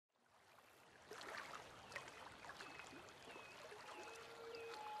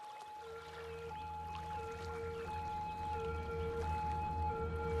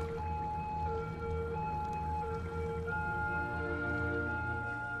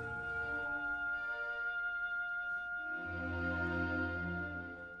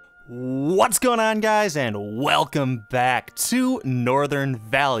What's going on, guys, and welcome back to Northern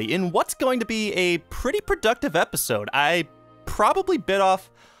Valley in what's going to be a pretty productive episode. I probably bit off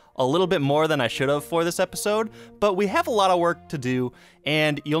a little bit more than I should have for this episode, but we have a lot of work to do,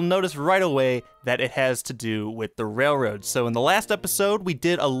 and you'll notice right away that it has to do with the railroad. So in the last episode, we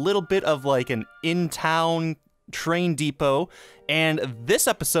did a little bit of like an in-town train depot, and this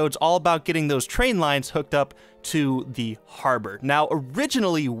episode's all about getting those train lines hooked up to the harbor. Now,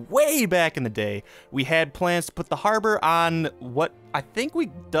 originally, way back in the day, we had plans to put the harbor on what I think we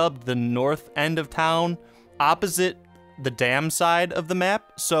dubbed the north end of town, opposite the dam side of the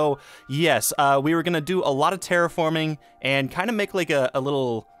map. So yes, we were gonna do a lot of terraforming and kind of make like a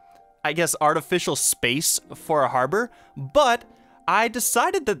little, I guess, artificial space for a harbor, but I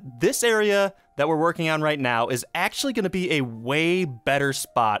decided that this area that we're working on right now is actually going to be a way better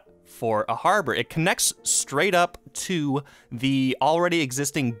spot for a harbor. It connects straight up to the already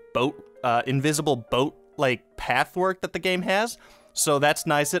existing boat, invisible boat like pathwork that the game has. So that's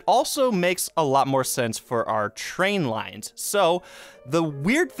nice. It also makes a lot more sense for our train lines. So the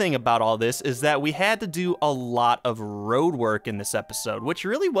weird thing about all this is that we had to do a lot of road work in this episode, which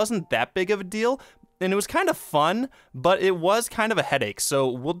really wasn't that big of a deal. And it was kind of fun, but it was kind of a headache. So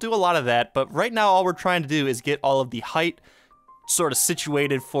we'll do a lot of that. But right now, all we're trying to do is get all of the height sort of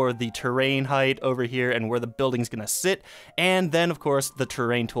situated for the terrain height over here and where the building's gonna sit. And then, of course, the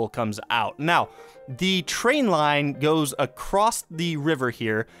terrain tool comes out. Now, the train line goes across the river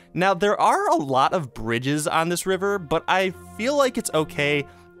here. Now, there are a lot of bridges on this river, but I feel like it's okay.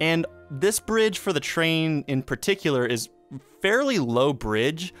 And this bridge for the train in particular is fairly low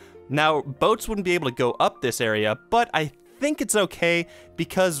bridge. Now, boats wouldn't be able to go up this area, but I think it's okay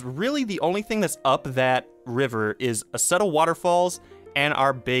because really the only thing that's up that river is a set of waterfalls and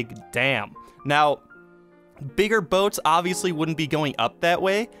our big dam. Now, bigger boats obviously wouldn't be going up that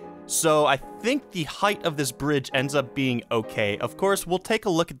way, so I think the height of this bridge ends up being okay. Of course, we'll take a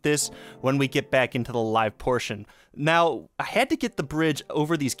look at this when we get back into the live portion. Now, I had to get the bridge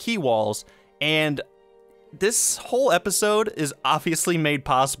over these quay walls, and this whole episode is obviously made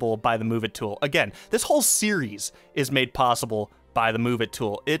possible by the Move It tool. Again, this whole series is made possible by the Move It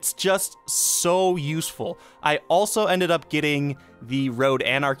tool. It's just so useful. I also ended up getting the Road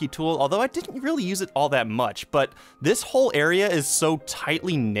Anarchy tool, although I didn't really use it all that much, but this whole area is so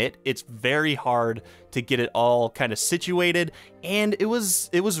tightly knit, it's very hard to get it all kind of situated, and it was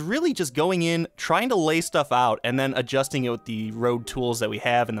really just going in, trying to lay stuff out, and then adjusting it with the road tools that we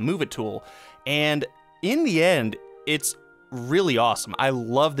have in the Move It tool. And in the end, it's really awesome. I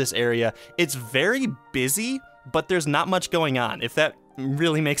love this area. It's very busy, but there's not much going on, if that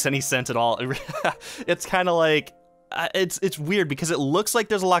really makes any sense at all. It's kind of like, it's weird because it looks like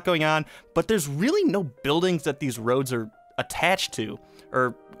there's a lot going on, but there's really no buildings that these roads are attached to.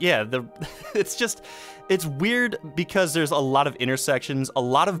 Or, yeah, it's weird because there's a lot of intersections, a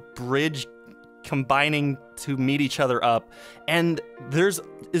lot of bridge combining to meet each other up, and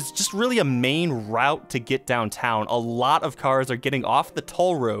it's just really a main route to get downtown. A lot of cars are getting off the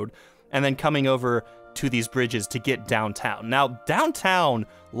toll road and then coming over to these bridges to get downtown. Now, downtown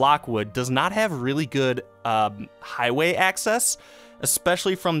Lockwood does not have really good highway access,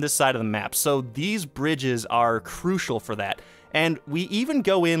 especially from this side of the map, so these bridges are crucial for that. And we even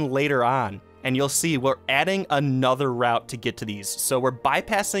go in later on, and you'll see we're adding another route to get to these. So we're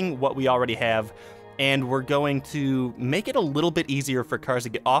bypassing what we already have, and we're going to make it a little bit easier for cars to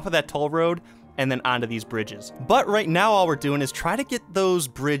get off of that toll road and then onto these bridges. But right now, all we're doing is try to get those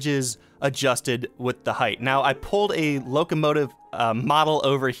bridges adjusted with the height. Now, I pulled a locomotive model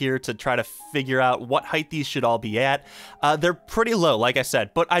over here to try to figure out what height these should all be at. They're pretty low, like I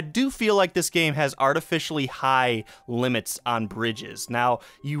said, but I do feel like this game has artificially high limits on bridges. Now,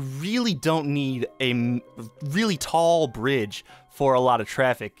 you really don't need a really tall bridge for a lot of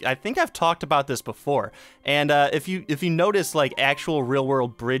traffic. I think I've talked about this before. And if you notice like actual real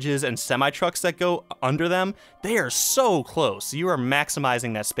world bridges and semi-trucks that go under them, they are so close. You are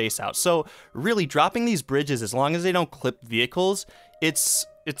maximizing that space out. So really dropping these bridges, as long as they don't clip vehicles, it's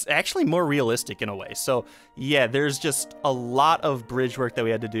actually more realistic in a way. So yeah, there's just a lot of bridge work that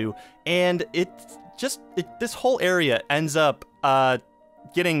we had to do. And this whole area ends up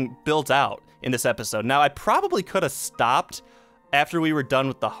getting built out in this episode. Now, I probably could have stopped after we were done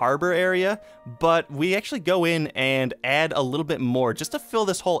with the harbor area, but we actually go in and add a little bit more just to fill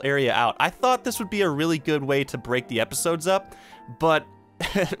this whole area out. I thought this would be a really good way to break the episodes up, but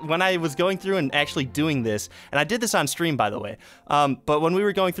when I was going through and actually doing this, and I did this on stream, by the way, but when we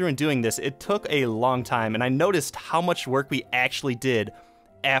were going through and doing this, it took a long time, and I noticed how much work we actually did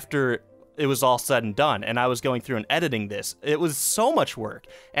after it was all said and done and I was going through and editing this. It was so much work,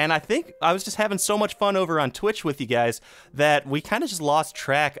 and I think I was just having so much fun over on Twitch with you guys that we kind of just lost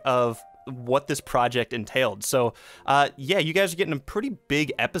track of what this project entailed. So yeah, you guys are getting a pretty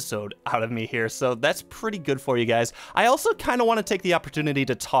big episode out of me here, so that's pretty good for you guys. I also kind of want to take the opportunity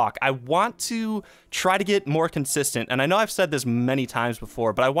to talk. I want to try to get more consistent, and I know I've said this many times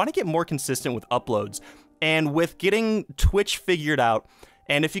before, but I want to get more consistent with uploads and with getting Twitch figured out.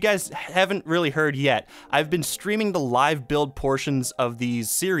 And if you guys haven't really heard yet, I've been streaming the live build portions of these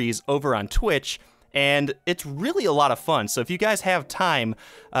series over on Twitch, and it's really a lot of fun. So if you guys have time,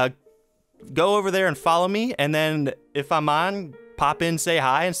 go over there and follow me, and then if I'm on, pop in, say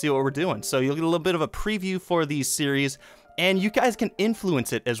hi, and see what we're doing. So you'll get a little bit of a preview for these series, and you guys can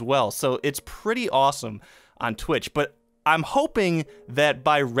influence it as well. So it's pretty awesome on Twitch. But I'm hoping that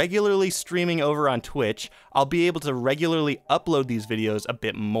by regularly streaming over on Twitch, I'll be able to regularly upload these videos a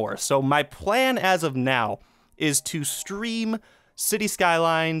bit more. So my plan as of now is to stream City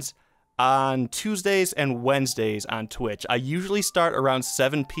Skylines on Tuesdays and Wednesdays on Twitch. I usually start around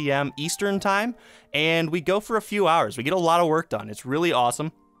 7 p.m. Eastern time, and we go for a few hours. We get a lot of work done. It's really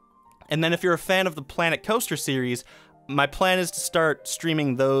awesome. And then if you're a fan of the Planet Coaster series, my plan is to start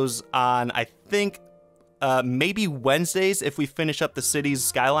streaming those on, I think, maybe Wednesdays if we finish up the Cities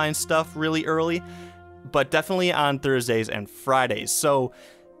Skylines stuff really early, but definitely on Thursdays and Fridays. So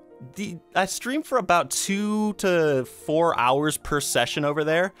I stream for about 2 to 4 hours per session over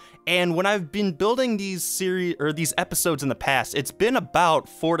there, and when I've been building these series or these episodes in the past, it's been about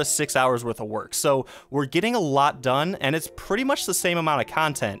 4 to 6 hours worth of work. So we're getting a lot done, and it's pretty much the same amount of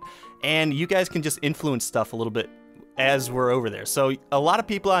content, and you guys can just influence stuff a little bit as we're over there. So a lot of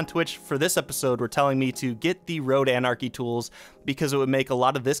people on Twitch for this episode were telling me to get the Road Anarchy tools because it would make a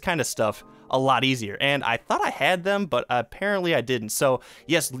lot of this kind of stuff a lot easier. And I thought I had them, but apparently I didn't. So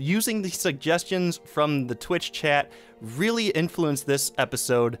yes, using the suggestions from the Twitch chat really influenced this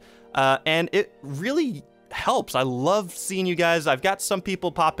episode, and it really helps. I love seeing you guys. I've got some people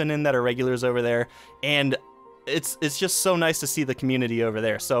popping in that are regulars over there, and it's just so nice to see the community over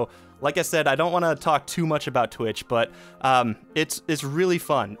there. So like I said, I don't want to talk too much about Twitch, but it's really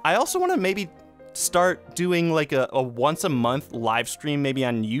fun. I also want to maybe start doing like a once a month live stream maybe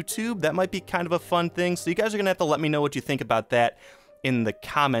on YouTube. That might be kind of a fun thing. So you guys are gonna have to let me know what you think about that in the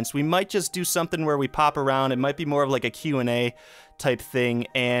comments. We might just do something where we pop around. It might be more of like a Q&A type thing,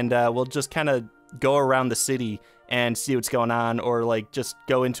 and we'll just kind of go around the city and see what's going on, or like just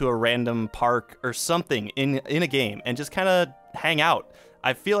go into a random park or something in a game and just kind of hang out.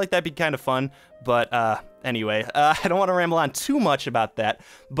 I feel like that'd be kind of fun, but anyway, I don't want to ramble on too much about that.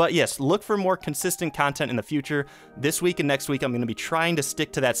 But yes, look for more consistent content in the future. This week and next week, I'm going to be trying to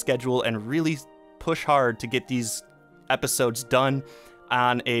stick to that schedule and really push hard to get these episodes done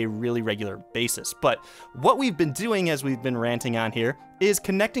on a really regular basis. But what we've been doing as we've been ranting on here is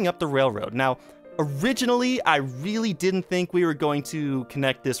connecting up the railroad. Now, originally, I really didn't think we were going to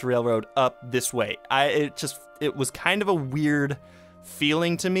connect this railroad up this way. It was kind of a weird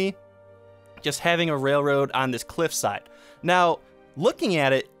feeling to me, just having a railroad on this cliffside. Now, looking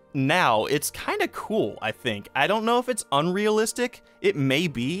at it now, it's kind of cool, I think. I don't know if it's unrealistic. It may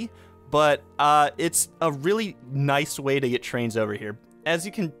be, but it's a really nice way to get trains over here. As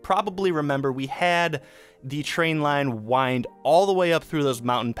you can probably remember, we had the train line wind all the way up through those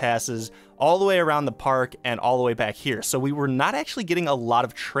mountain passes, all the way around the park, and all the way back here. So we were not actually getting a lot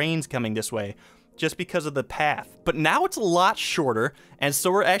of trains coming this way, just because of the path. But now it's a lot shorter, and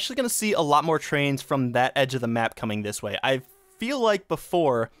so we're actually going to see a lot more trains from that edge of the map coming this way. I feel like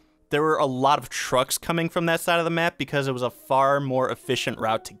before, there were a lot of trucks coming from that side of the map because it was a far more efficient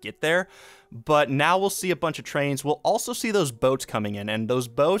route to get there. But now we'll see a bunch of trains. We'll also see those boats coming in, and those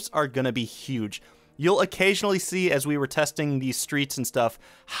boats are going to be huge. You'll occasionally see, as we were testing these streets and stuff,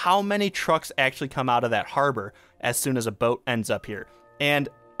 how many trucks actually come out of that harbor as soon as a boat ends up here. And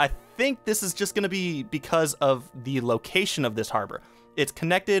I think this is just going to be because of the location of this harbor. It's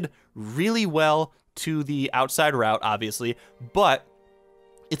connected really well to the outside route, obviously, but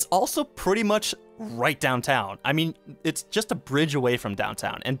it's also pretty much right downtown. I mean, it's just a bridge away from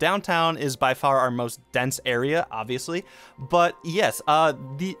downtown, and downtown is by far our most dense area, obviously. But yes,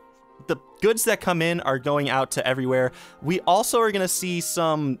 the goods that come in are going out to everywhere. We also are going to see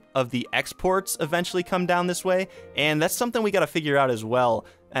some of the exports eventually come down this way, and that's something we got to figure out as well,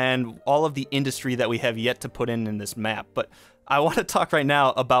 and all of the industry that we have yet to put in this map. But I want to talk right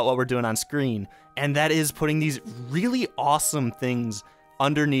now about what we're doing on screen, and that is putting these really awesome things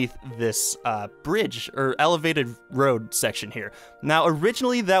underneath this bridge or elevated road section here. Now,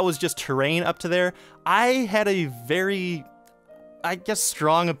 originally that was just terrain up to there. I had a very I guess,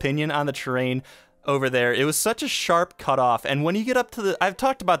 strong opinion on the terrain over there. It was such a sharp cutoff, and when you get up to the, I've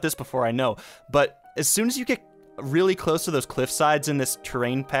talked about this before, I know, but as soon as you get really close to those cliff sides in this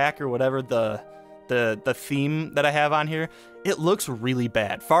terrain pack or whatever the theme that I have on here, it looks really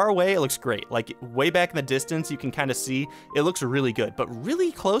bad. Far away, it looks great. Like way back in the distance, you can kind of see it looks really good, but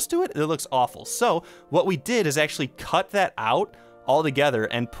really close to it, it looks awful. So what we did is actually cut that out altogether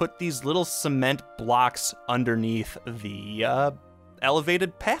and put these little cement blocks underneath the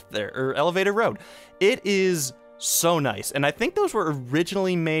elevated path there, or elevated road. It is so nice, and I think those were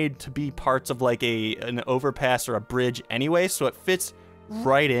originally made to be parts of like an overpass or a bridge anyway, so it fits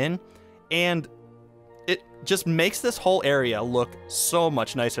right in, and it just makes this whole area look so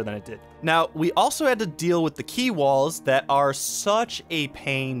much nicer than it did. Now, we also had to deal with the key walls that are such a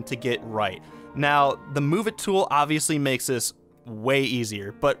pain to get right. Now, the Move It tool obviously makes this way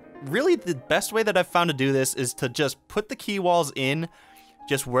easier, but really the best way that I've found to do this is to just put the key walls in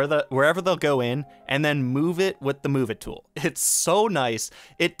just wherever they'll go in, and then move it with the Move It tool. It's so nice.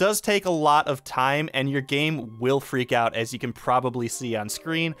 It does take a lot of time, and your game will freak out, as you can probably see on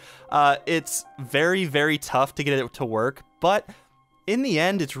screen. It's very, very tough to get it to work, but in the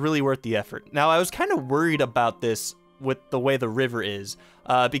end, it's really worth the effort. Now, I was kind of worried about this with the way the river is,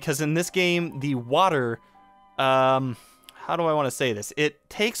 because in this game, the water, how do I want to say this? It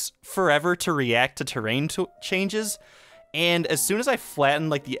takes forever to react to terrain changes. And as soon as I flattened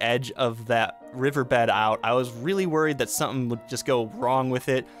like the edge of that riverbed out, I was really worried that something would just go wrong with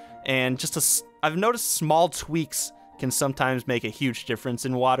it. And I've noticed small tweaks can sometimes make a huge difference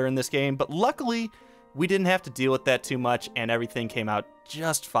in water in this game, but luckily we didn't have to deal with that too much and everything came out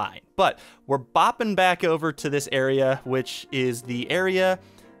just fine. But we're bopping back over to this area, which is the area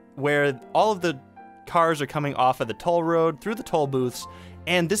where all of the cars are coming off of the toll road through the toll booths.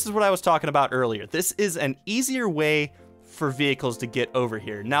 And this is what I was talking about earlier. This is an easier way for vehicles to get over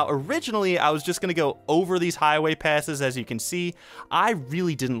here. Now, originally, I was just going to go over these highway passes, as you can see. I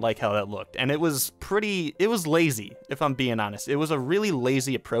really didn't like how that looked, and it was lazy, if I'm being honest. It was a really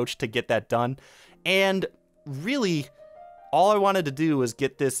lazy approach to get that done, and really, all I wanted to do was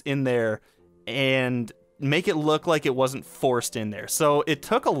get this in there and make it look like it wasn't forced in there. So it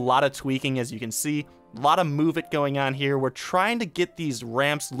took a lot of tweaking, as you can see, a lot of Move It going on here. We're trying to get these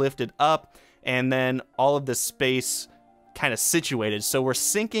ramps lifted up, and then all of this space kind of situated. So we're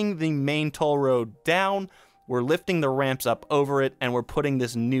sinking the main toll road down, we're lifting the ramps up over it, and we're putting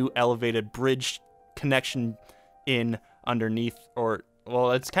this new elevated bridge connection in underneath, or,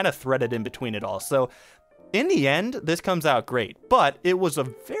 well, it's kind of threaded in between it all. So in the end, this comes out great, but it was a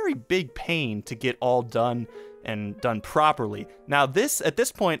very big pain to get all done and done properly. Now, at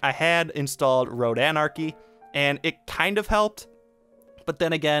this point, I had installed Road Anarchy, and it kind of helped, but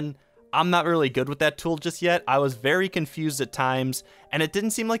then again, I'm not really good with that tool just yet. I was very confused at times, and it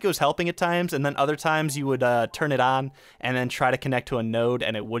didn't seem like it was helping at times, and then other times you would turn it on and then try to connect to a node,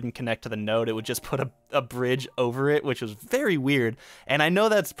 and it wouldn't connect to the node. It would just put a bridge over it, which was very weird, and I know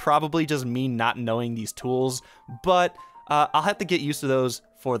that's probably just me not knowing these tools, but I'll have to get used to those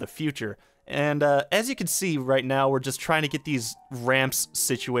for the future. And as you can see right now, we're just trying to get these ramps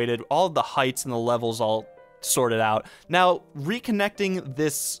situated, all of the heights and the levels all sorted out. Now, reconnecting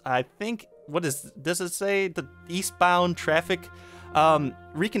this, I think, does it say the eastbound traffic?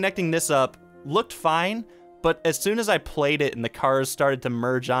 Reconnecting this up looked fine, but as soon as I played it and the cars started to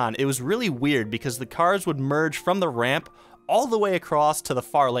merge on, it was really weird because the cars would merge from the ramp all the way across to the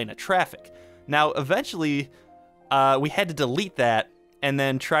far lane of traffic. Now, eventually, we had to delete that and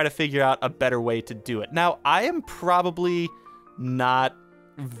then try to figure out a better way to do it. Now, I am probably not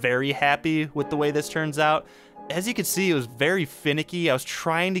very happy with the way this turns out. As you can see, it was very finicky. I was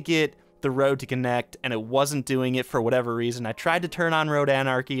trying to get the road to connect, and it wasn't doing it for whatever reason. I tried to turn on Road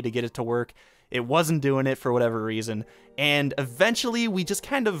Anarchy to get it to work. It wasn't doing it for whatever reason. And eventually, we just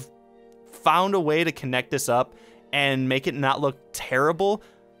kind of found a way to connect this up and make it not look terrible,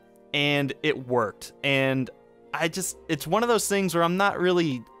 and it worked. And it's one of those things where I'm not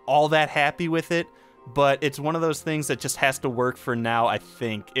really all that happy with it, but it's one of those things that just has to work for now, I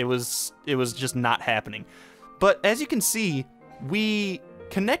think. It was just not happening. But as you can see, we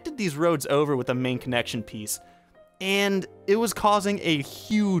connected these roads over with a main connection piece, and it was causing a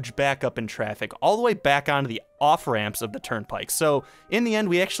huge backup in traffic all the way back onto the off-ramps of the turnpike. So in the end,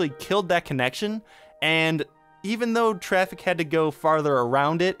 we actually killed that connection, and even though traffic had to go farther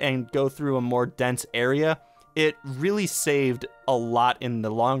around it and go through a more dense area, it really saved a lot in the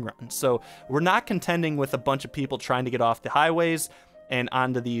long run. So we're not contending with a bunch of people trying to get off the highways and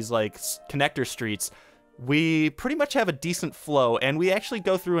onto these like connector streets. We pretty much have a decent flow, and we actually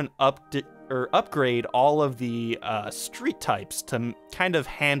go through an or upgrade all of the street types to kind of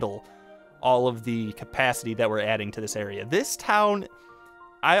handle all of the capacity that we're adding to this area. This town,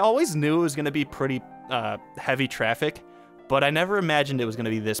 I always knew it was going to be pretty heavy traffic, but I never imagined it was going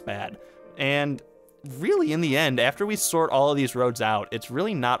to be this bad. And really, in the end, after we sort all of these roads out, it's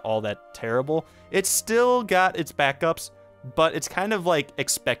really not all that terrible. It's still got its backups, but it's kind of like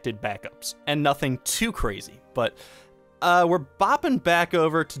expected backups and nothing too crazy. But we're bopping back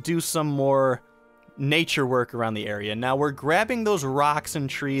over to do some more nature work around the area. Now we're grabbing those rocks and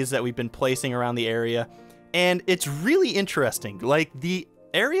trees that we've been placing around the area, and it's really interesting. Like, the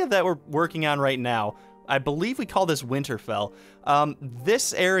area that we're working on right now, I believe we call this Winterfell.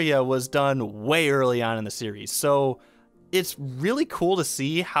 This area was done way early on in the series, so it's really cool to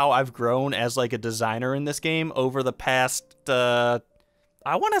see how I've grown as like a designer in this game over the past, I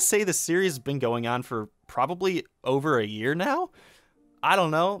want to say the series has been going on for probably over a year now. I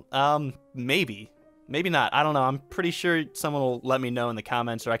don't know. Maybe not. I don't know. I'm pretty sure someone will let me know in the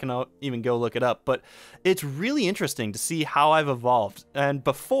comments, or I can even go look it up. But it's really interesting to see how I've evolved. And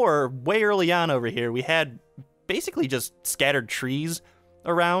before, way early on over here, we had basically just scattered trees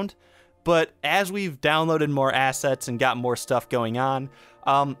around. But as we've downloaded more assets and got more stuff going on,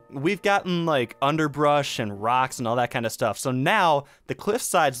 we've gotten like underbrush and rocks and all that kind of stuff. So now the cliff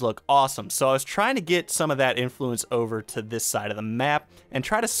sides look awesome. So I was trying to get some of that influence over to this side of the map and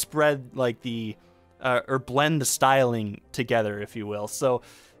try to spread like the or blend the styling together, if you will. So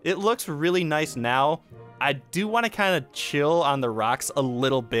it looks really nice now. I do want to kind of chill on the rocks a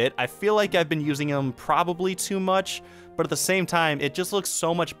little bit. I feel like I've been using them probably too much, but at the same time, it just looks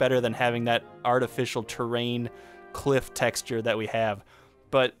so much better than having that artificial terrain cliff texture that we have.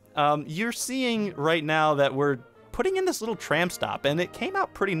 But you're seeing right now that we're putting in this little tram stop, and it came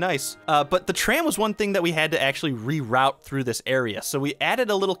out pretty nice. But the tram was one thing that we had to actually reroute through this area. So we added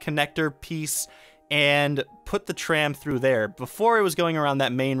a little connector piece and put the tram through there. Before, it was going around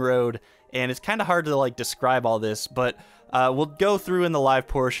that main road, and it's kind of hard to like describe all this, but we'll go through in the live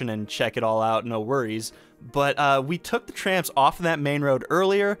portion and check it all out, no worries. But we took the trams off of that main road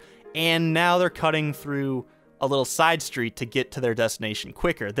earlier, and now they're cutting through a little side street to get to their destination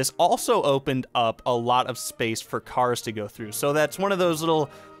quicker. This also opened up a lot of space for cars to go through, so that's one of those little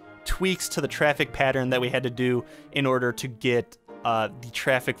tweaks to the traffic pattern that we had to do in order to get the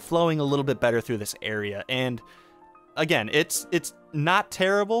traffic flowing a little bit better through this area. And again, it's not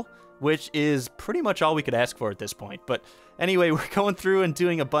terrible, which is pretty much all we could ask for at this point. But anyway, we're going through and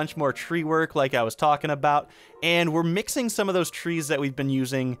doing a bunch more tree work like I was talking about, and we're mixing some of those trees that we've been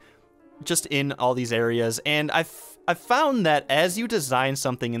using just in all these areas. And I've found that as you design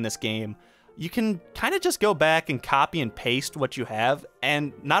something in this game, you can kind of just go back and copy and paste what you have,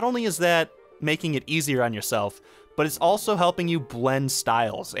 and not only is that making it easier on yourself, but it's also helping you blend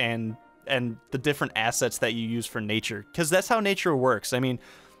styles and the different assets that you use for nature, because that's how nature works. I mean,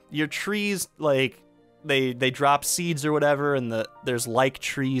 your trees, like, they drop seeds or whatever, and there's like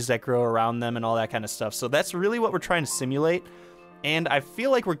trees that grow around them and all that kind of stuff. So that's really what we're trying to simulate, and I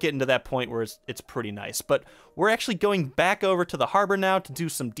feel like we're getting to that point where it's pretty nice. But we're actually going back over to the harbor now to do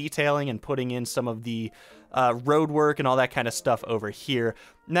some detailing and putting in some of the road work and all that kind of stuff over here.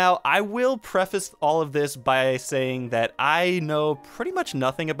 Now, I will preface all of this by saying that I know pretty much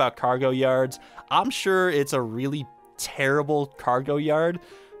nothing about cargo yards. I'm sure it's a really terrible cargo yard,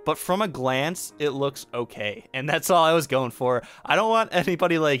 but from a glance, it looks okay. And that's all I was going for. I don't want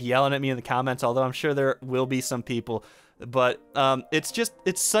anybody like yelling at me in the comments, although I'm sure there will be some people. But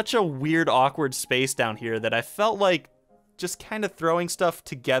it's such a weird, awkward space down here that I felt like just kind of throwing stuff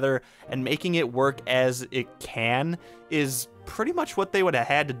together and making it work as it can is pretty much what they would have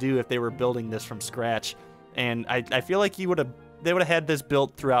had to do if they were building this from scratch. And I feel like they would have had this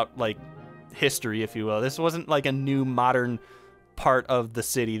built throughout like history, if you will. This wasn't like a new modern part of the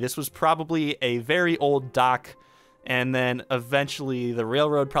city. This was probably a very old dock, and then eventually the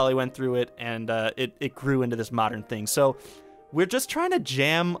railroad probably went through it, and it grew into this modern thing. So we're just trying to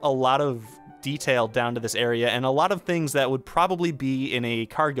jam a lot of detail down to this area, and a lot of things that would probably be in a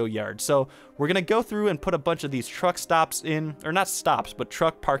cargo yard. So we're gonna go through and put a bunch of these truck stops in, or not stops, but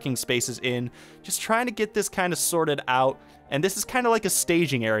truck parking spaces in, just trying to get this kind of sorted out. And this is kind of like a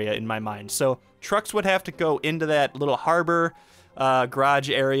staging area in my mind. So trucks would have to go into that little harbor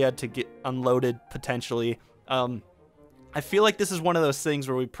garage area to get unloaded potentially. I feel like this is one of those things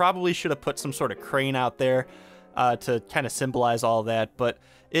where we probably should have put some sort of crane out there to kind of symbolize all that, but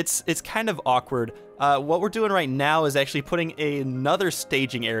it's kind of awkward. What we're doing right now is actually putting another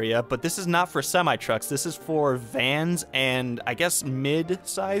staging area, but this is not for semi-trucks. This is for vans and I guess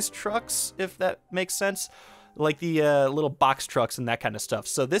mid-sized trucks, if that makes sense. Like the little box trucks and that kind of stuff.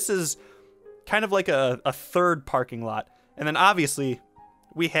 So this is kind of like a third parking lot. And then obviously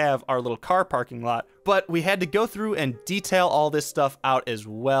we have our little car parking lot, but we had to go through and detail all this stuff out as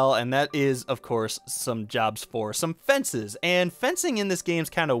well. And that is, of course, some jobs for some fences. And fencing in this game is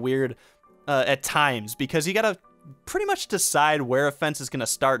kind of weird at times because you got to pretty much decide where a fence is going to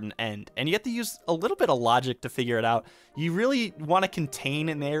start and end. And you have to use a little bit of logic to figure it out. You really want to contain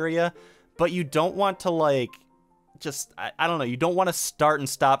an area, but you don't want to like just, I don't know, you don't want to start and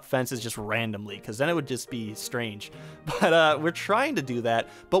stop fences just randomly because then it would just be strange. But we're trying to do that.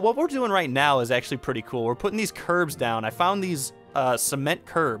 But what we're doing right now is actually pretty cool. We're putting these curbs down. I found these cement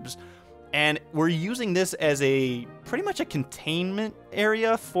curbs, and we're using this as a pretty much a containment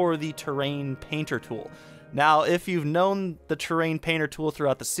area for the terrain painter tool. Now, if you've known the terrain painter tool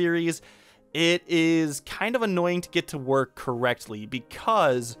throughout the series, it is kind of annoying to get to work correctly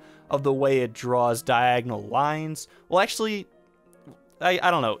because of the way it draws diagonal lines. Well, actually,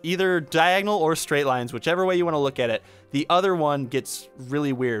 I don't know, either diagonal or straight lines, whichever way you want to look at it. The other one gets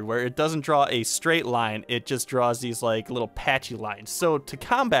really weird where it doesn't draw a straight line, it just draws these like little patchy lines. So to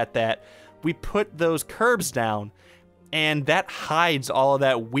combat that, we put those curbs down, and that hides all of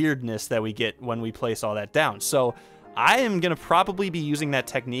that weirdness that we get when we place all that down. So I am going to probably be using that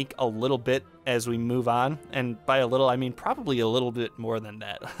technique a little bit as we move on. And by a little, I mean probably a little bit more than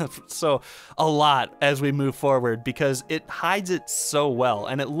that. So a lot as we move forward because it hides it so well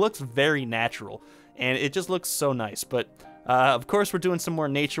and it looks very natural and it just looks so nice. But of course, we're doing some more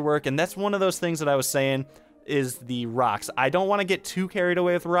nature work. And that's one of those things that I was saying is the rocks. I don't want to get too carried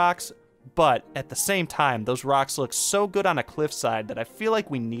away with rocks, but at the same time, those rocks look so good on a cliffside that I feel like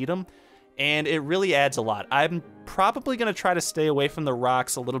we need them. And it really adds a lot. I'm probably going to try to stay away from the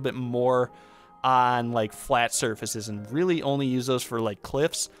rocks a little bit more on like flat surfaces and really only use those for like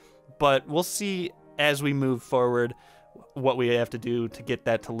cliffs. But we'll see as we move forward what we have to do to get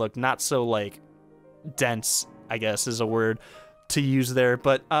that to look not so like dense, I guess is a word to use there.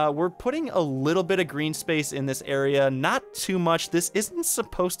 But we're putting a little bit of green space in this area, not too much. This isn't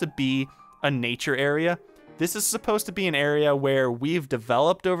supposed to be a nature area. This is supposed to be an area where we've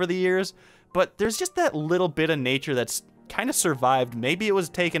developed over the years, but there's just that little bit of nature that's kind of survived. Maybe it was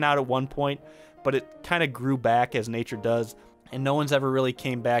taken out at one point, but it kind of grew back as nature does, and no one's ever really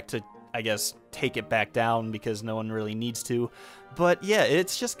came back to, I guess, take it back down because no one really needs to. But yeah,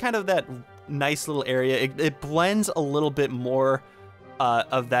 it's just kind of that nice little area. It blends a little bit more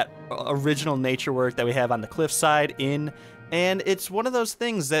of that original nature work that we have on the cliffside in, and it's one of those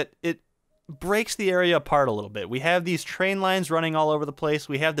things that it breaks the area apart a little bit. We have these train lines running all over the place.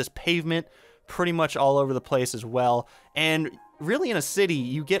 We have this pavement pretty much all over the place as well. And really in a city,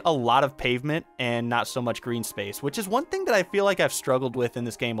 you get a lot of pavement and not so much green space, which is one thing that I feel like I've struggled with in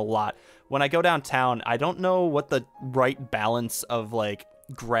this game a lot. When I go downtown, I don't know what the right balance of like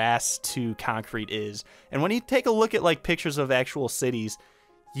grass to concrete is. And when you take a look at like pictures of actual cities,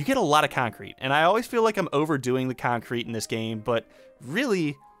 you get a lot of concrete. And I always feel like I'm overdoing the concrete in this game, but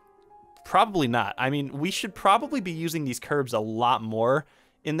really, probably not. I mean, we should probably be using these curbs a lot more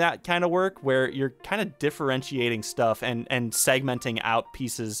in that kind of work where you're kind of differentiating stuff and segmenting out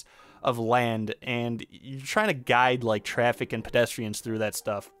pieces of land, and you're trying to guide like traffic and pedestrians through that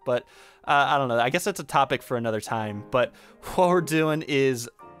stuff. But I don't know. I guess that's a topic for another time. But what we're doing is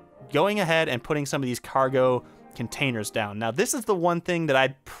going ahead and putting some of these cargo containers down. Now, this is the one thing that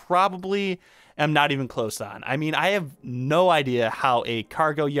I probably am not even close on. I mean, I have no idea how a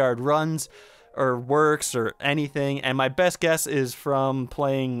cargo yard runs or works or anything, and my best guess is from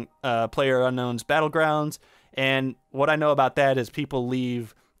playing PlayerUnknown's Battlegrounds, and what I know about that is people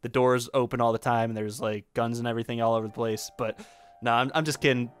leave the doors open all the time, and there's like guns and everything all over the place. But no, I'm just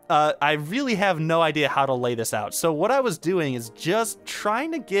kidding. I really have no idea how to lay this out. So what I was doing is just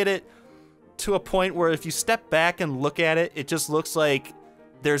trying to get it to a point where if you step back and look at it, it just looks like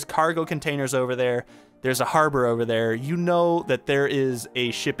there's cargo containers over there. There's a harbor over there. You know that there is a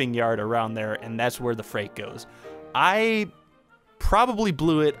shipping yard around there, and that's where the freight goes. I probably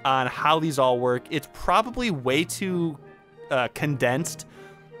blew it on how these all work. It's probably way too condensed,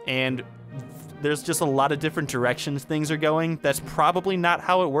 and there's just a lot of different directions things are going. That's probably not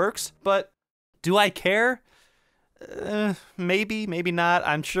how it works, but do I care? Maybe, maybe not.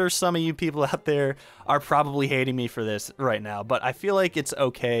 I'm sure some of you people out there are probably hating me for this right now, but I feel like it's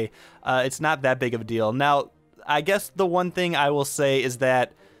okay. It's not that big of a deal. Now, I guess the one thing I will say is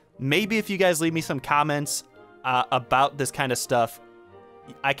that maybe if you guys leave me some comments about this kind of stuff,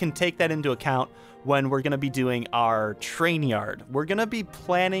 I can take that into account when we're going to be doing our train yard. We're going to be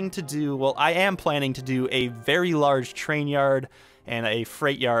planning to do, well, I am planning to do a very large train yard and a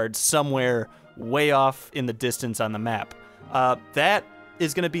freight yard somewhere way off in the distance on the map. That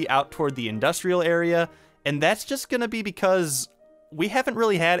is going to be out toward the industrial area, and that's just going to be because we haven't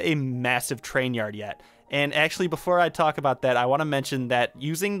really had a massive train yard yet. And actually, before I talk about that, I want to mention that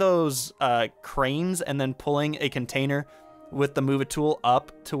using those cranes and then pulling a container with the move it tool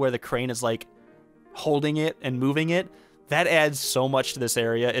up to where the crane is like holding it and moving it, that adds so much to this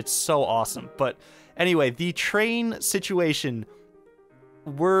area. It's so awesome. But anyway, the train situation,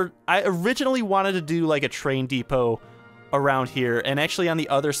 I originally wanted to do like a train depot around here, and actually on the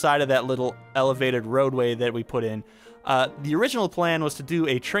other side of that little elevated roadway that we put in. The original plan was to do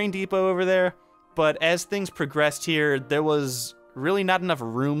a train depot over there, but as things progressed here, there was really not enough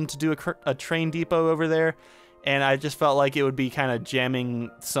room to do a train depot over there, and I just felt like it would be kind of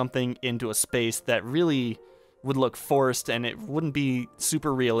jamming something into a space that really would look forced, and it wouldn't be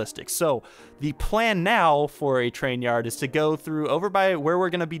super realistic. So the plan now for a train yard is to go through over by where we're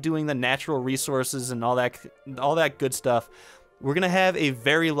going to be doing the natural resources and all that good stuff. We're going to have a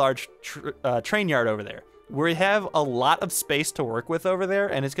very large train yard over there. We have a lot of space to work with over there,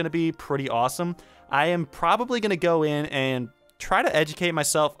 and it's going to be pretty awesome. I am probably going to go in and try to educate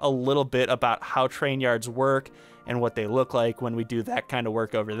myself a little bit about how train yards work and what they look like when we do that kind of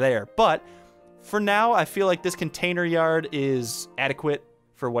work over there. But for now, I feel like this container yard is adequate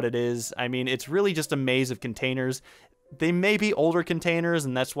for what it is. I mean, it's really just a maze of containers. They may be older containers,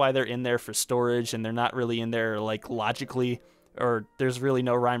 and that's why they're in there for storage, and they're not really in there like logically, or there's really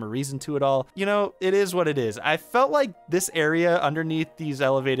no rhyme or reason to it all. You know, it is what it is. I felt like this area underneath the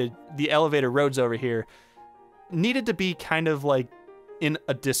elevated roads over here needed to be kind of like in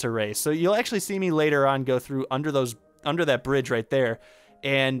a disarray. So you'll actually see me later on go through under that bridge right there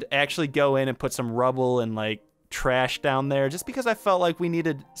and actually go in and put some rubble and like trash down there, just because I felt like we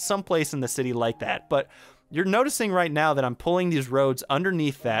needed some place in the city like that. But you're noticing right now that I'm pulling these roads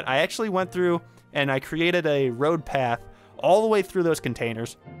underneath that. I actually went through and I created a road path all the way through those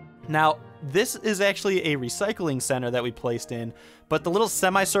containers. Now, this is actually a recycling center that we placed in, but the little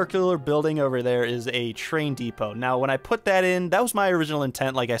semicircular building over there is a train depot. Now, when I put that in, that was my original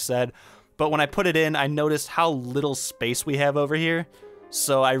intent, like I said, but when I put it in, I noticed how little space we have over here,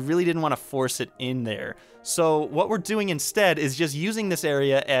 so I really didn't want to force it in there. So what we're doing instead is just using this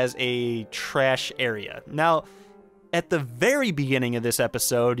area as a trash area. Now, at the very beginning of this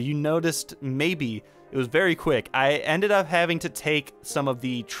episode, you noticed maybe it was very quick. I ended up having to take some of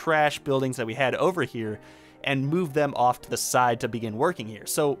the trash buildings that we had over here and move them off to the side to begin working here.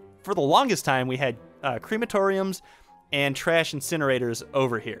 So for the longest time, we had crematoriums and trash incinerators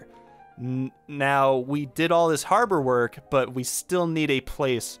over here. Now, we did all this harbor work, but we still need a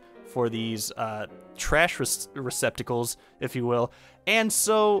place for these trash receptacles, if you will. And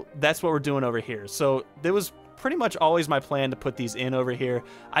so that's what we're doing over here. So there was pretty much always my plan to put these in over here.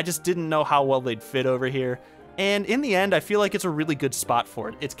 I just didn't know how well they'd fit over here. And in the end, I feel like it's a really good spot for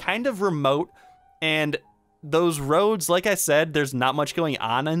it. It's kind of remote, and those roads, like I said, there's not much going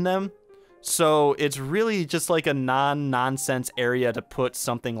on in them. So it's really just like a non-nonsense area to put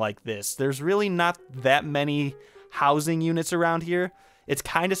something like this. There's really not that many housing units around here. It's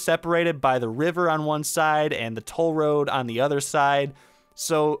kind of separated by the river on one side and the toll road on the other side.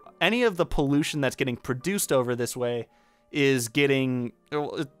 So any of the pollution that's getting produced over this way is getting,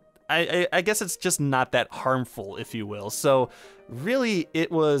 I guess it's just not that harmful, if you will. So really,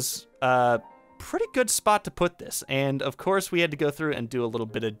 it was a pretty good spot to put this. And of course, we had to go through and do a little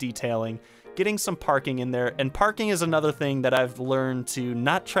bit of detailing, getting some parking in there. And parking is another thing that I've learned to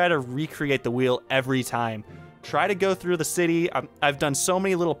not try to recreate the wheel every time. Try to go through the city. I've done so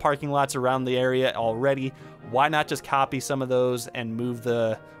many little parking lots around the area already. Why not just copy some of those and move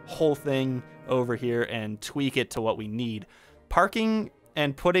the whole thing over here and tweak it to what we need? Parking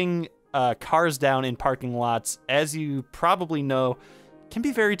and putting cars down in parking lots, as you probably know, can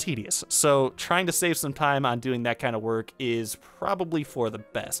be very tedious. So trying to save some time on doing that kind of work is probably for the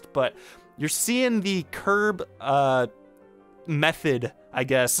best. But you're seeing the curb method, I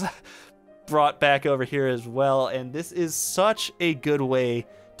guess, brought back over here as well, and this is such a good way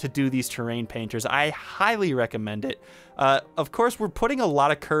to do these terrain painters. I highly recommend it. Of course, we're putting a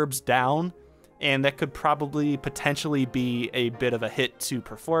lot of curbs down, and that could probably potentially be a bit of a hit to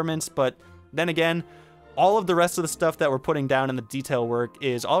performance, but then again, all of the rest of the stuff that we're putting down in the detail work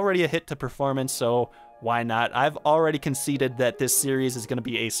is already a hit to performance, so why not? I've already conceded that this series is going to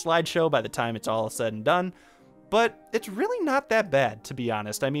be a slideshow by the time it's all said and done, but it's really not that bad, to be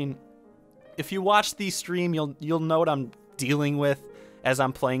honest. I mean, if you watch the stream, you'll know what I'm dealing with as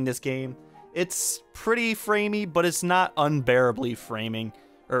I'm playing this game. It's pretty framey, but it's not unbearably framey,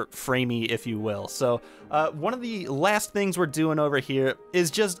 if you will. So one of the last things we're doing over here is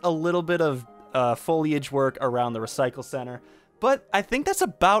just a little bit of foliage work around the recycle center. But I think that's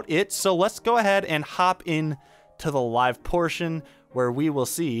about it, so let's go ahead and hop in to the live portion where we will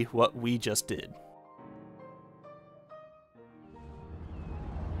see what we just did.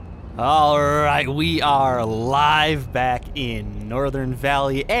 Alright, we are live back in Northern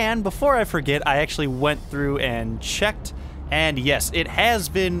Valley, and before I forget, I actually went through and checked, and yes, it has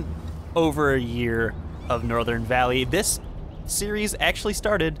been over a year of Northern Valley. This series actually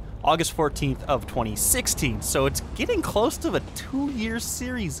started August 14th of 2016, so it's getting close to a 2-year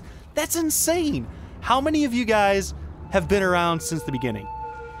series. That's insane! How many of you guys have been around since the beginning?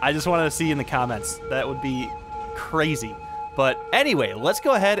 I just wanted to see in the comments. That would be crazy. But anyway, let's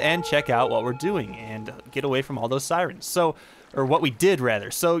go ahead and check out what we're doing and get away from all those sirens. So, or what we did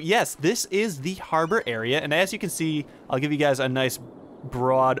rather. So yes, this is the harbor area, and as you can see, I'll give you guys a nice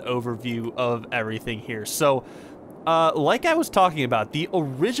broad overview of everything here. So, like I was talking about, the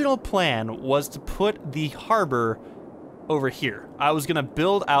original plan was to put the harbor over here. I was gonna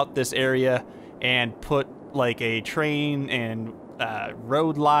build out this area and put like a train and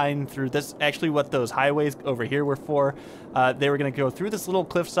road line through this. Actually, what those highways over here were for, they were gonna go through this little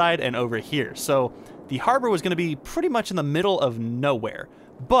cliffside and over here. So the harbor was gonna be pretty much in the middle of nowhere.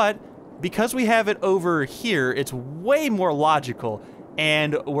 But because we have it over here, it's way more logical.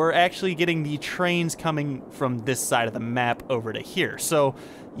 And we're actually getting the trains coming from this side of the map over to here. So,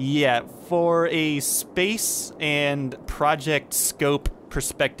 yeah, for a space and project scope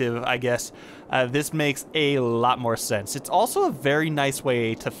perspective, I guess, this makes a lot more sense. It's also a very nice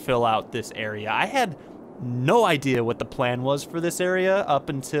way to fill out this area. I had no idea what the plan was for this area up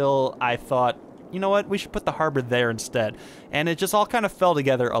until I thought, you know what, we should put the harbor there instead. And it just all kind of fell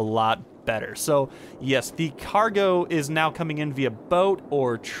together a lot better. So yes, the cargo is now coming in via boat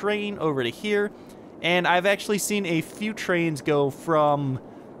or train over to here, and I've actually seen a few trains go from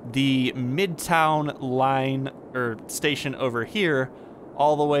the Midtown line or station over here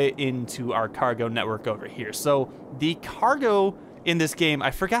all the way into our cargo network over here. So the cargo in this game,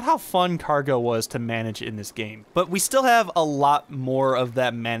 I forgot how fun cargo was to manage in this game, but we still have a lot more of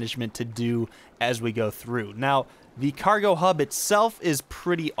that management to do as we go through. Now, the cargo hub itself is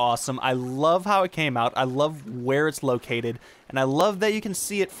pretty awesome. I love how it came out. I love where it's located, and I love that you can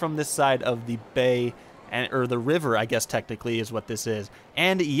see it from this side of the bay, or the river, I guess technically is what this is.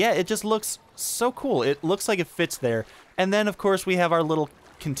 And yeah, it just looks so cool. It looks like it fits there. And then, of course, we have our little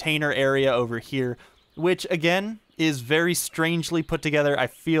container area over here, which, again, is very strangely put together. I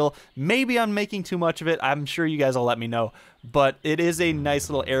feel maybe I'm making too much of it. I'm sure you guys will let me know. But it is a nice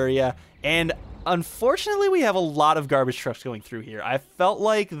little area, and unfortunately, we have a lot of garbage trucks going through here. I felt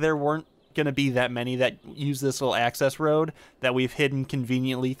like there weren't going to be that many that use this little access road that we've hidden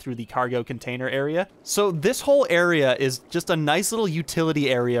conveniently through the cargo container area. So this whole area is just a nice little utility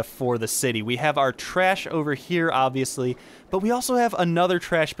area for the city. We have our trash over here, obviously, but we also have another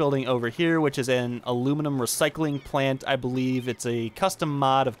trash building over here, which is an aluminum recycling plant. I believe it's a custom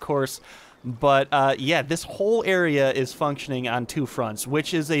mod, of course. But yeah, this whole area is functioning on two fronts,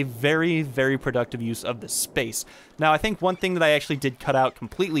 which is a very, very productive use of the space. Now, I think one thing that I actually did cut out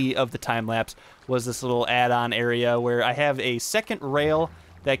completely of the time-lapse was this little add-on area where I have a second rail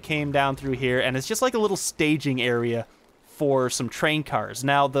that came down through here, and it's just like a little staging area for some train cars.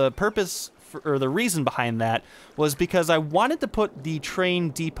 Now, the purpose, or the reason behind that, was because I wanted to put the train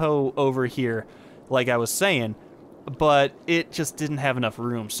depot over here, like I was saying, but it just didn't have enough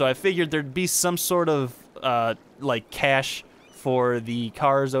room. So I figured there'd be some sort of like cache for the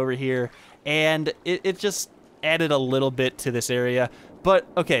cars over here, and it just added a little bit to this area. But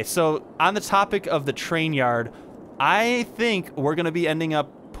okay, so on the topic of the train yard, I think we're gonna be ending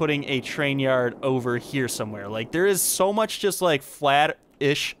up putting a train yard over here somewhere. Like, there is so much just like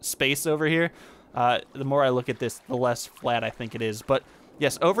flat-ish space over here. The more I look at this, the less flat I think it is. But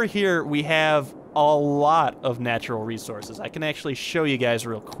yes, over here we have a lot of natural resources. I can actually show you guys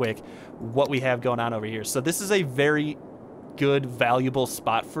real quick what we have going on over here. So this is a very good, valuable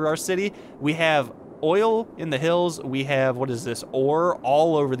spot for our city. We have oil in the hills. We have, what is this, ore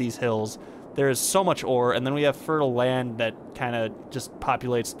all over these hills. There is so much ore, and then we have fertile land that kind of just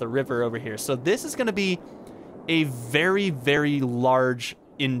populates the river over here. So this is going to be a very, very large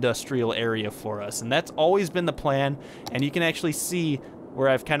industrial area for us, and that's always been the plan. And you can actually see where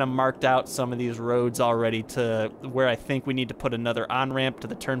I've kind of marked out some of these roads already to where I think we need to put another on-ramp to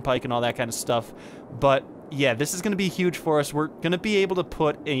the turnpike and all that kind of stuff. But yeah, this is going to be huge for us. We're going to be able to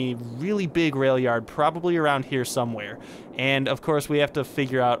put a really big rail yard probably around here somewhere. And, of course, we have to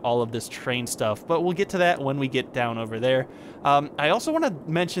figure out all of this train stuff. But we'll get to that when we get down over there. I also want to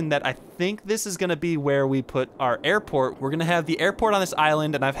mention that I think this is going to be where we put our airport. We're going to have the airport on this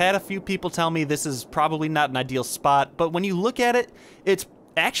island, and I've had a few people tell me this is probably not an ideal spot. But when you look at it, it's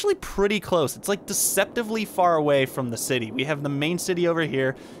actually pretty close. It's like deceptively far away from the city. We have the main city over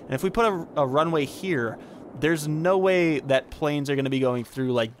here, and if we put a runway here, there's no way that planes are going to be going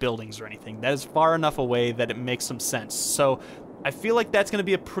through like buildings or anything. That is far enough away that it makes some sense. So I feel like that's going to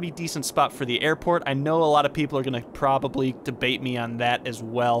be a pretty decent spot for the airport. I know a lot of people are going to probably debate me on that as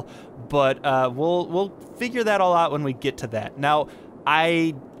well, but we'll figure that all out when we get to that. Now,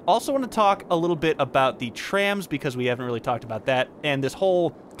 I also want to talk a little bit about the trams because we haven't really talked about that, and this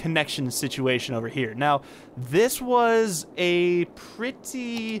whole connection situation over here. Now, this was a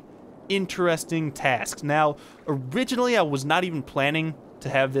pretty interesting task. Now, originally I was not even planning to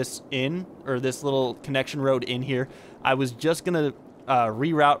have this in, or this little connection road in here. I was just gonna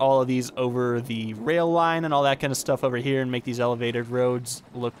reroute all of these over the rail line and all that kind of stuff over here and make these elevated roads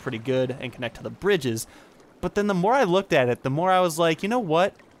look pretty good and connect to the bridges. But then the more I looked at it, the more I was like, you know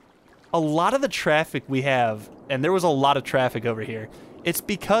what? A lot of the traffic we have, and there was a lot of traffic over here, it's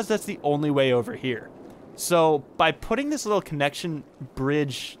because that's the only way over here. So by putting this little connection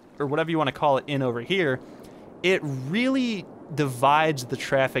bridge, or whatever you want to call it, in over here, it really divides the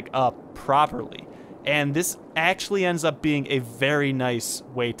traffic up properly. And this actually ends up being a very nice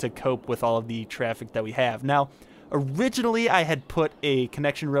way to cope with all of the traffic that we have. Now, originally I had put a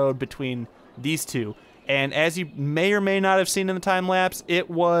connection road between these two, and as you may or may not have seen in the time lapse,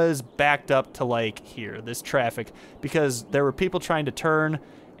 it was backed up to like here, this traffic, because there were people trying to turn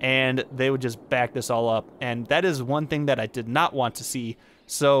and they would just back this all up. And that is one thing that I did not want to see.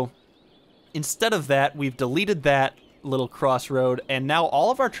 So instead of that, we've deleted that little crossroad, and now all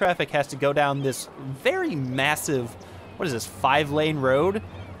of our traffic has to go down this very massive, what is this, 5-lane road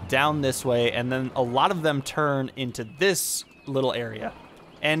down this way, and then a lot of them turn into this little area.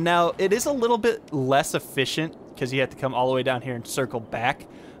 And now it is a little bit less efficient because you have to come all the way down here and circle back,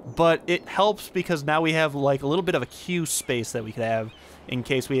 but it helps because now we have like a little bit of a queue space that we could have in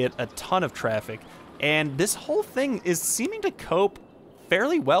case we had a ton of traffic. And this whole thing is seeming to cope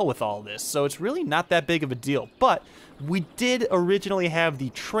fairly well with all this, so it's really not that big of a deal. But we did originally have the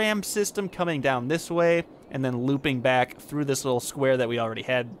tram system coming down this way and then looping back through this little square that we already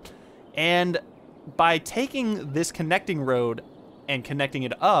had. And by taking this connecting road and connecting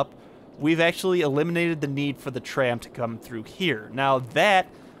it up, we've actually eliminated the need for the tram to come through here. Now that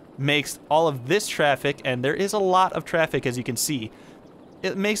makes all of this traffic, and there is a lot of traffic as you can see,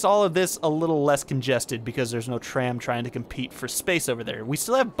 it makes all of this a little less congested because there's no tram trying to compete for space over there. We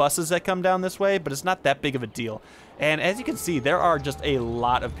still have buses that come down this way, but it's not that big of a deal. And as you can see, there are just a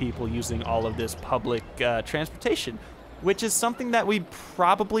lot of people using all of this public transportation, which is something that we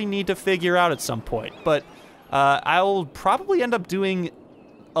probably need to figure out at some point. But I'll probably end up doing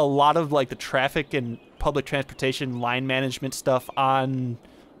a lot of like the traffic and public transportation line management stuff on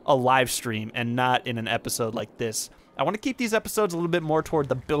a live stream and not in an episode like this. I want to keep these episodes a little bit more toward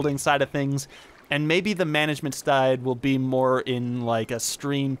the building side of things, and maybe the management side will be more in like a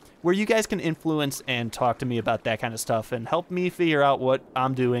stream where you guys can influence and talk to me about that kind of stuff and help me figure out what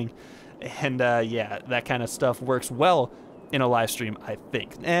I'm doing. And yeah, that kind of stuff works well in a live stream, I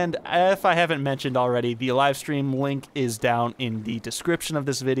think. And if I haven't mentioned already, the live stream link is down in the description of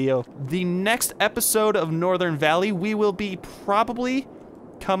this video. The next episode of Northern Valley, we will be probably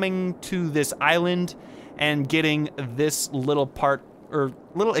coming to this island and getting this little part, or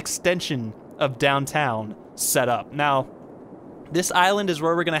little extension of downtown set up. Now, this island is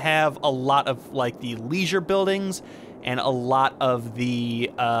where we're gonna have a lot of like the leisure buildings and a lot of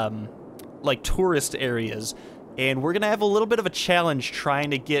the like tourist areas. And we're gonna have a little bit of a challenge trying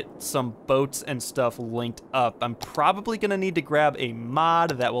to get some boats and stuff linked up. I'm probably gonna need to grab a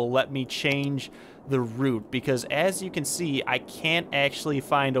mod that will let me change the route, because as you can see, I can't actually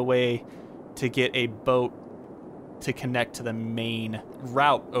find a way to get a boat to connect to the main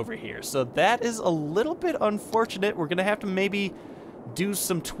route over here. So that is a little bit unfortunate. We're gonna have to maybe do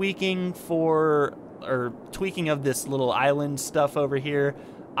some tweaking of this little island stuff over here.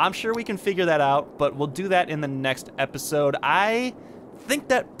 I'm sure we can figure that out, but we'll do that in the next episode. I think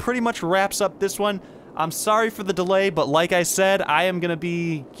that pretty much wraps up this one. I'm sorry for the delay, but like I said, I am gonna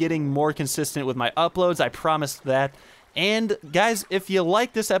be getting more consistent with my uploads. I promised that. And guys, if you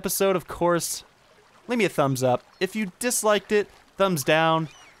like this episode, of course, leave me a thumbs up. If you disliked it, thumbs down.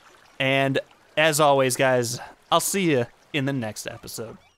 And as always, guys, I'll see you in the next episode.